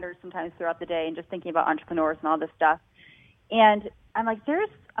mind wanders sometimes throughout the day and just thinking about entrepreneurs and all this stuff. And I'm like,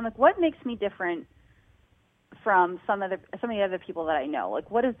 what makes me different from some of the other people that I know? Like,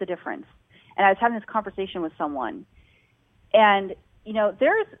 what is the difference? And I was having this conversation with someone. And,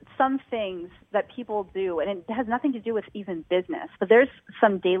 there's some things that people do, and it has nothing to do with even business, but there's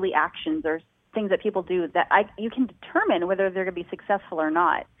some daily actions or things that people do that you can determine whether they're going to be successful or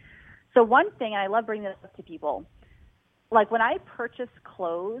not. So one thing, and I love bringing this up to people, like when I purchase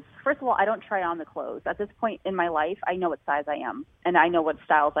clothes, first of all, I don't try on the clothes. At this point in my life, I know what size I am, and I know what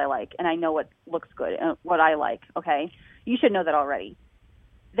styles I like, and I know what looks good and what I like, okay? You should know that already.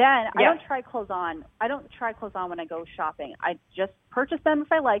 Then I don't try clothes on. I don't try clothes on when I go shopping. I just purchase them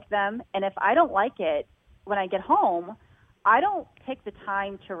if I like them, and if I don't like it when I get home, I don't take the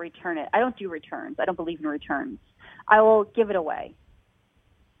time to return it. I don't do returns. I don't believe in returns. I will give it away.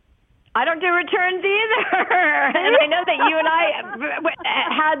 I don't do returns either. And I know that you and I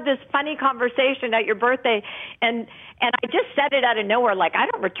had this funny conversation at your birthday, and I just said it out of nowhere, like, I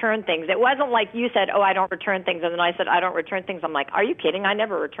don't return things. It wasn't like you said, I don't return things, and then I said, I don't return things. I'm like, are you kidding? I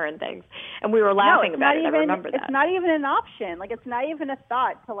never return things. And we were laughing about it. I remember that. It's not even an option. Like, it's not even a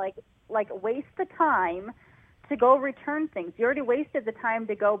thought to, like waste the time to go return things. You already wasted the time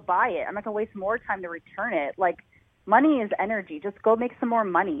to go buy it. I'm not going to waste more time to return it. Like, money is energy. Just go make some more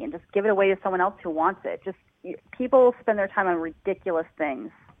money and just give it away to someone else who wants it. Just people spend their time on ridiculous things.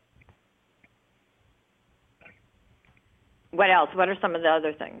 What else? What are some of the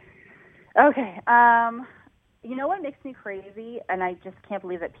other things? Okay. You know what makes me crazy, and I just can't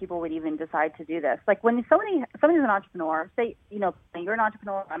believe that people would even decide to do this. Like when somebody's an entrepreneur, say, you're an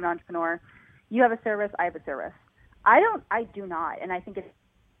entrepreneur, I'm an entrepreneur, you have a service, I have a service. I do not, and I think it's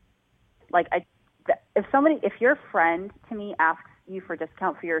like if your friend to me asks you for a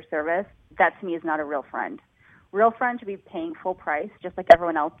discount for your service, that to me is not a real friend. Real friend should be paying full price, just like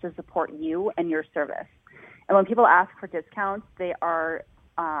everyone else, to support you and your service. And when people ask for discounts, they are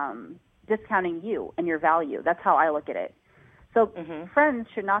discounting you and your value. That's how I look at it. So friends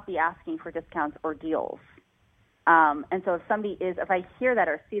should not be asking for discounts or deals. And so if I hear that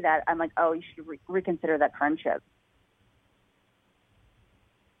or see that, I'm like, you should reconsider that friendship.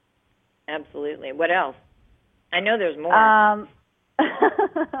 Absolutely. What else? I know there's more.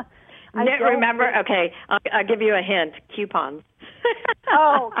 Remember? Okay, I'll give you a hint. Coupons.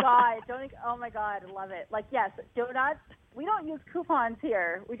 Oh God! Oh my God! I love it. Like, yes, we don't use coupons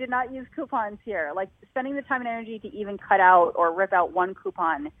here. We did not use coupons here. Like, spending the time and energy to even cut out or rip out one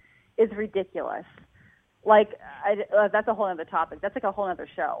coupon is ridiculous. Like, that's a whole other topic. That's like a whole other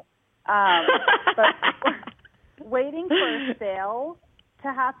show. But waiting for a sale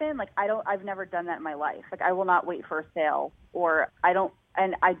to happen, like I've never done that in my life. Like, I will not wait for a sale, or I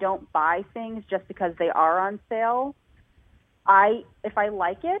don't buy things just because they are on sale. If I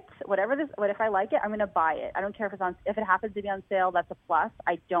like it, if I like it, I'm going to buy it. I don't care if it happens to be on sale, that's a plus.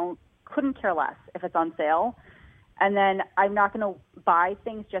 Couldn't care less if it's on sale. And then I'm not going to buy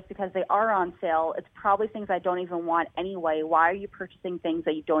things just because they are on sale. It's probably things I don't even want anyway. Why are you purchasing things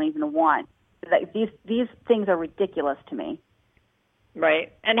that you don't even want? These things are ridiculous to me.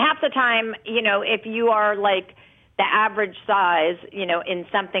 Right. And half the time, if you are like the average size, in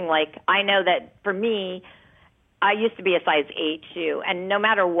something like, I know that for me, I used to be a size 8 shoe, and no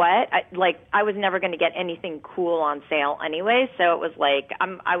matter what, I was never going to get anything cool on sale anyway, so it was like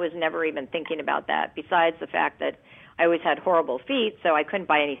I was never even thinking about that, besides the fact that I always had horrible feet, so I couldn't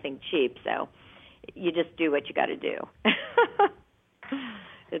buy anything cheap, so you just do what you got to do.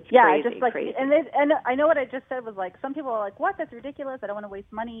 It's crazy, just like, crazy. And I know what I just said was like, some people are like, what, that's ridiculous, I don't want to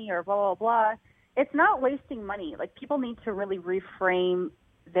waste money, or blah, blah, blah. It's not wasting money. Like, people need to really reframe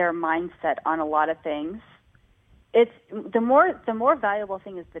their mindset on a lot of things. It's the more valuable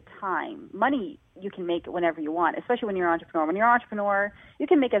thing is the time. Money you can make whenever you want, especially when you're an entrepreneur. When you're an entrepreneur, you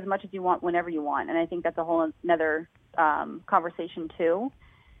can make as much as you want whenever you want, and I think that's a whole another conversation too.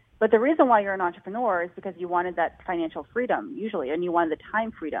 But the reason why you're an entrepreneur is because you wanted that financial freedom usually, and you wanted the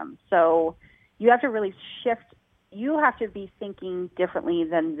time freedom. So, you have to really shift. You have to be thinking differently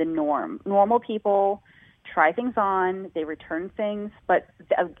than the norm. Normal people try things on, they return things, but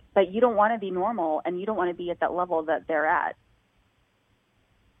you don't want to be normal, and you don't want to be at that level that they're at.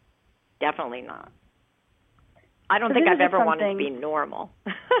 Definitely not. I don't think I've ever wanted to be normal.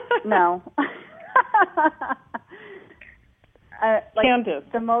 No. Candice.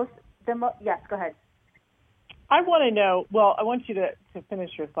 Yes, go ahead. I want to know, well, I want you to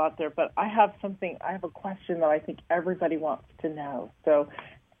finish your thought there, but I have a question that I think everybody wants to know. So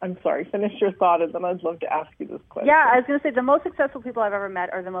I'm sorry, finish your thought, and then I'd love to ask you this question. Yeah, I was going to say the most successful people I've ever met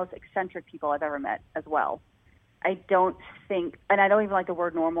are the most eccentric people I've ever met as well. I don't think, and I don't even like the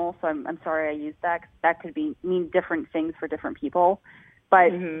word normal, so I'm sorry I used that, 'cause that could mean different things for different people.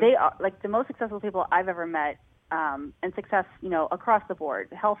 But they are, like, the most successful people I've ever met, and success, across the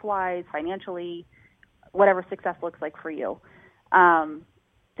board, health-wise, financially, whatever success looks like for you.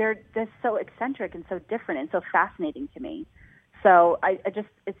 They're just so eccentric and so different and so fascinating to me. So I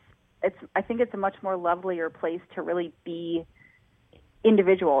think it's a much more lovelier place to really be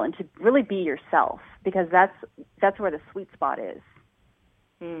individual and to really be yourself, because that's where the sweet spot is.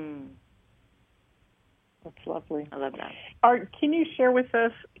 That's lovely. I love that. Can you share with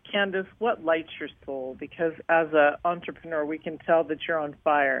us, Candice, what lights your soul? Because as an entrepreneur, we can tell that you're on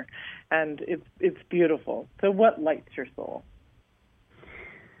fire, and it's beautiful. So what lights your soul?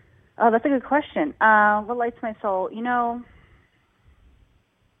 Oh, that's a good question. What lights my soul?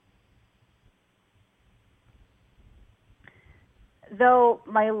 Though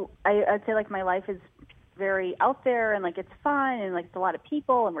I'd say, like, my life is very out there, and, like, it's fun, and, like, it's a lot of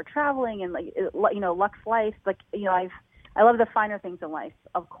people, and we're traveling, and, like, luxe life. Like, I love the finer things in life,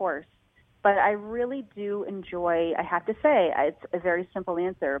 of course, but I really do enjoy. I have to say, it's a very simple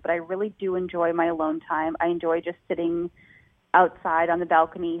answer, but I really do enjoy my alone time. I enjoy just sitting outside on the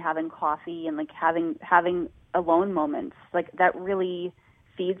balcony, having coffee, and, like, having alone moments. Like, that really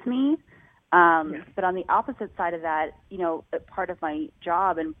feeds me. But on the opposite side of that, part of my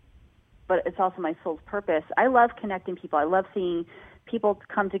job, but it's also my soul's purpose. I love connecting people. I love seeing people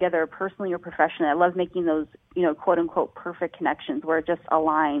come together personally or professionally. I love making those, quote unquote, perfect connections where it just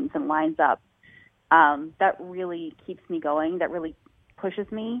aligns and lines up. That really keeps me going. That really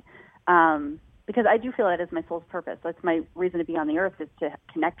pushes me. Because I do feel that is my soul's purpose. That's my reason to be on the earth, is to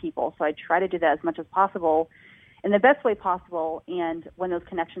connect people. So I try to do that as much as possible, in the best way possible, and when those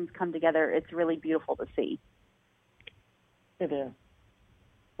connections come together, it's really beautiful to see. It is.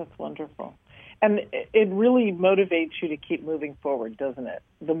 That's wonderful. And it really motivates you to keep moving forward, doesn't it?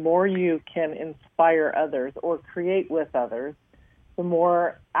 The more you can inspire others or create with others, the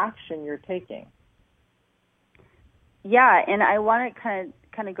more action you're taking. Yeah, and I want to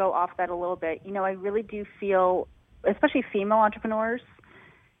kind of go off that a little bit. I really do feel, especially female entrepreneurs,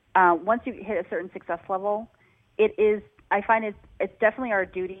 once you hit a certain success level, I find it's definitely our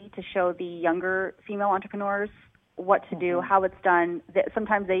duty to show the younger female entrepreneurs what to do, how it's done.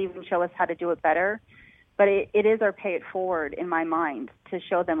 Sometimes they even show us how to do it better. But it is our pay it forward, in my mind, to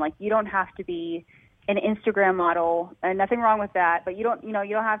show them, like, you don't have to be an Instagram model, and nothing wrong with that. But you don't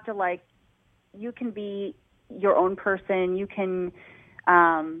have to, like, you can be your own person. You can,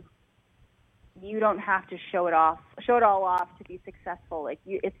 you don't have to show it all off to be successful. Like,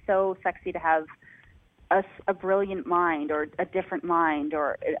 it's so sexy to have a brilliant mind, or a different mind,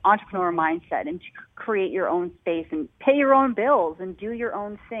 or an entrepreneur mindset, and to create your own space and pay your own bills and do your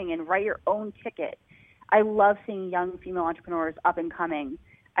own thing and write your own ticket. I love seeing young female entrepreneurs up and coming.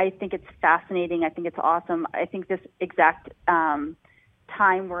 I think it's fascinating. I think it's awesome. I think this exact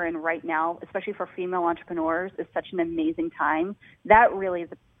time we're in right now, especially for female entrepreneurs, is such an amazing time. That really is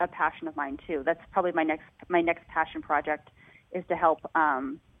a passion of mine too. That's probably my next passion project, is to help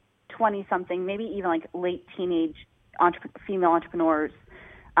 20-something, maybe even like late teenage female entrepreneurs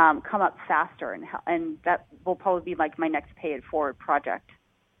come up faster, and that will probably be like my next pay it forward project.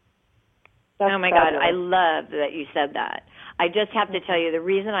 Oh my God, I love that you said that. I just have to tell you, the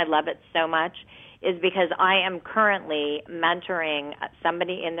reason I love it so much is because I am currently mentoring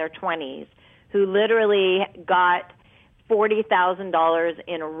somebody in their 20s who literally got $40,000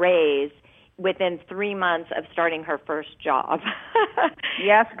 in a raise within 3 months of starting her first job.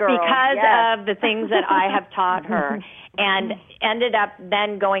 Yes, girl. Because yes. of the things that I have taught her, and ended up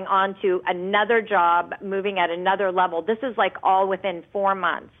then going on to another job, moving at another level. This is like all within 4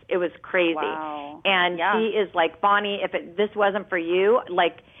 months. It was crazy. Wow. And she is like, Bonnie, if this wasn't for you,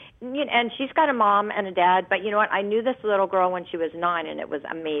 like, and she's got a mom and a dad, but you know what? I knew this little girl when she was 9, and it was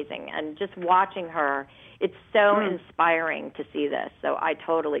amazing. And just watching her, it's so inspiring to see this. So I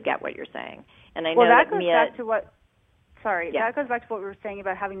totally get what you're saying. And I know that goes Mia, back to what. Sorry, that goes back to what we were saying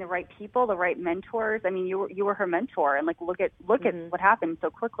about having the right people, the right mentors. I mean, you were her mentor, and look at what happened so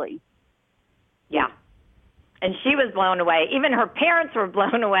quickly. Yeah, and she was blown away. Even her parents were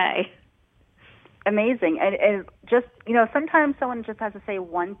blown away. Amazing, and just sometimes someone just has to say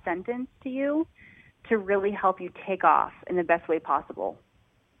one sentence to you to really help you take off in the best way possible.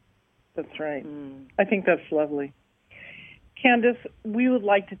 That's right. I think that's lovely. Candice, we would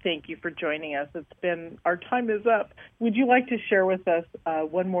like to thank you for joining us. Our time is up. Would you like to share with us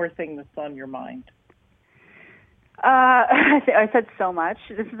one more thing that's on your mind? I said so much.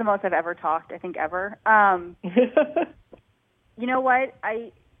 This is the most I've ever talked, I think, ever. You know what?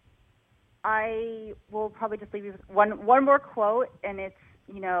 I will probably just leave you with one more quote, and it's,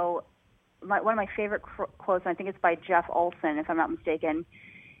 one of my favorite quotes, and I think it's by Jeff Olson, if I'm not mistaken,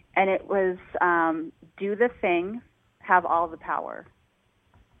 and it was, do the thing, have all the power.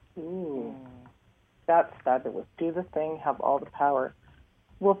 Ooh, that's fabulous. Do the thing, have all the power.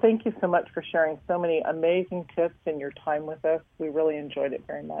 Well, thank you so much for sharing so many amazing tips and your time with us. We really enjoyed it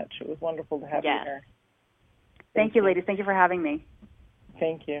very much. It was wonderful to have you here. Thank you, ladies. Thank you for having me.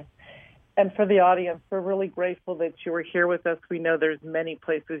 Thank you. And for the audience, we're really grateful that you were here with us. We know there's many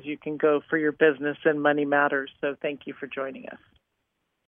places you can go for your business and money matters, so thank you for joining us.